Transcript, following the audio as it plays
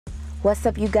What's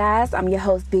up, you guys? I'm your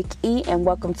host, Big E, and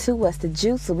welcome to What's the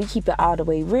Juice, so we keep it all the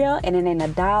way real, and it ain't a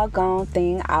doggone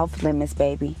thing off limits,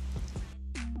 baby.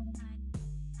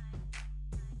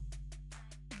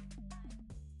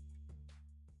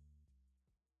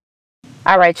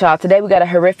 All right, y'all. Today we got a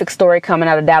horrific story coming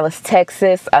out of Dallas,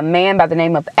 Texas. A man by the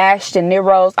name of Ashton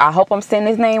Nirose. I hope I'm saying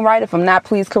his name right. If I'm not,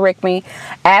 please correct me.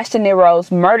 Ashton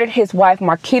Nirose murdered his wife,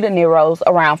 Marquita Nirose,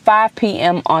 around 5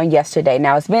 p.m. on yesterday.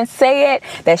 Now, it's been said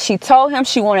that she told him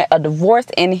she wanted a divorce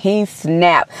and he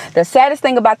snapped. The saddest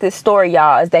thing about this story,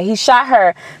 y'all, is that he shot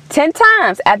her 10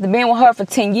 times after being with her for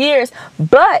 10 years,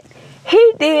 but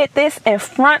he did this in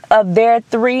front of their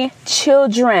 3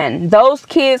 children. Those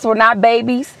kids were not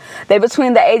babies. They're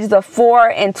between the ages of 4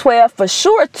 and 12. For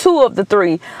sure, 2 of the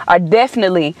 3 are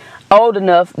definitely old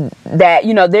enough that,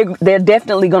 you know, they're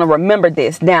definitely going to remember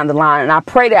this down the line. And I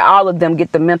pray that all of them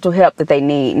get the mental help that they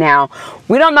need. Now,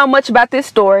 we don't know much about this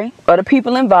story or the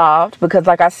people involved because,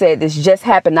 like I said, this just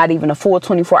happened not even a full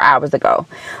 24 hours ago.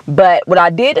 But what I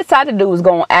did decide to do was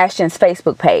go on Ashton's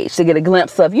Facebook page to get a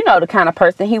glimpse of, you know, the kind of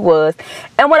person he was.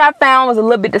 And what I found was a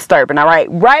little bit disturbing, all right?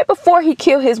 Right before he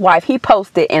killed his wife, he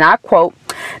posted, and I quote,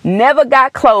 "Never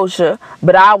got closure,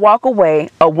 but I'll walk away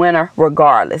a winner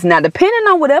regardless." Now, depending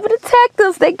on whatever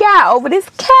detectives they got over this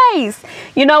case,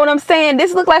 you know what I'm saying?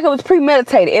 This looked like it was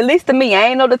premeditated, at least to me. I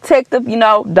ain't no detective, you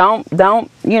know, don't,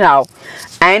 you know,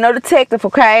 I ain't no detective,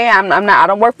 okay? I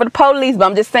don't work for the police, but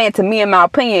I'm just saying, to me, in my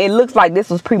opinion, it looks like this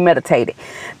was premeditated.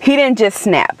 He didn't just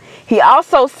snap. He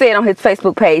also said on his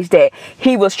Facebook page that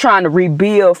he was trying to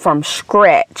rebuild from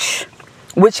scratch,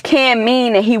 which can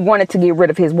mean that he wanted to get rid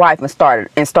of his wife and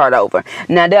start over.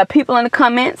 Now, there are people in the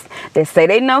comments that say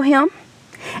they know him,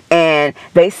 and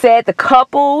they said the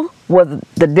couple was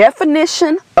the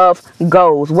definition of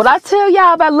goals. What I tell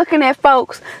y'all about looking at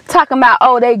folks talking about,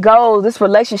 oh, they goals, this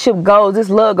relationship goals, this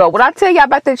love goal. What I tell y'all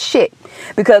about that shit,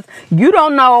 because you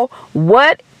don't know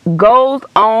what goes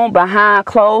on behind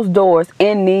closed doors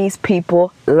in these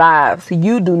people's lives.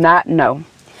 You do not know.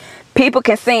 People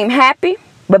can seem happy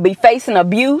but be facing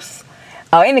abuse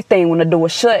or anything when the door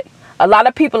is shut. A lot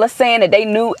of people are saying that they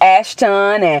knew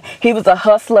Ashton and he was a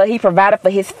hustler. He provided for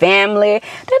his family.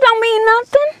 That don't mean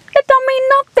nothing. That don't mean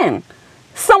nothing.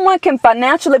 Someone can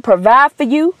financially provide for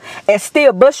you and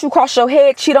still bust you across your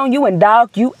head, cheat on you, and dog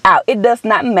you out. It does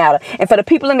not matter. And for the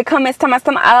people in the comments telling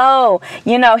me, oh,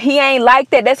 you know, he ain't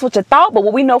like that. That's what you thought. But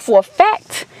what we know for a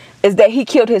fact is that he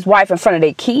killed his wife in front of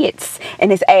their kids, and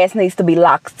his ass needs to be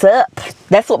locked up.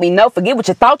 That's what we know. Forget what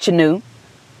you thought you knew.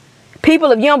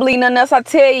 People, if you don't believe nothing else I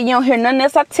tell you, you don't hear nothing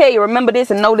else I tell you, remember this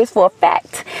and know this for a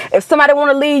fact. If somebody want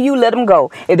to leave you, let them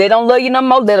go. If they don't love you no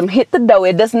more, let them hit the door.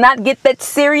 It does not get that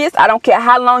serious. I don't care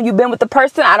how long you've been with the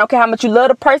person. I don't care how much you love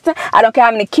the person. I don't care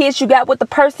how many kids you got with the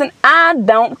person. I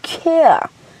don't care.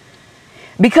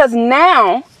 Because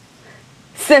now,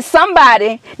 since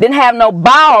somebody didn't have no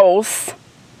balls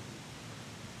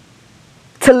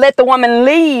to let the woman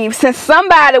leave, since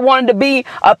somebody wanted to be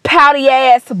a pouty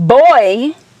ass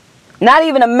boy, not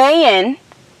even a man,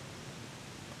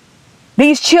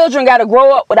 these children got to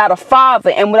grow up without a father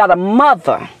and without a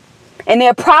mother. And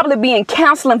they'll probably be in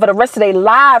counseling for the rest of their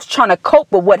lives trying to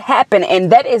cope with what happened.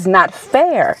 And that is not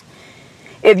fair.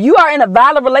 If you are in a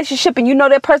violent relationship and you know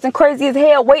that person crazy as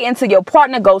hell, wait until your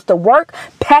partner goes to work,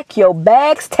 pack your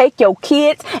bags, take your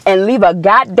kids, and leave a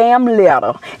goddamn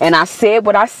letter. And I said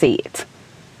what I said.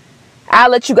 I'll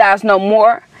let you guys know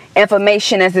more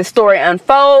information as this story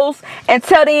unfolds.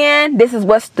 Until then, this is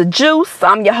What's the Juice.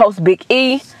 I'm your host, Big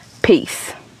E.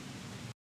 Peace.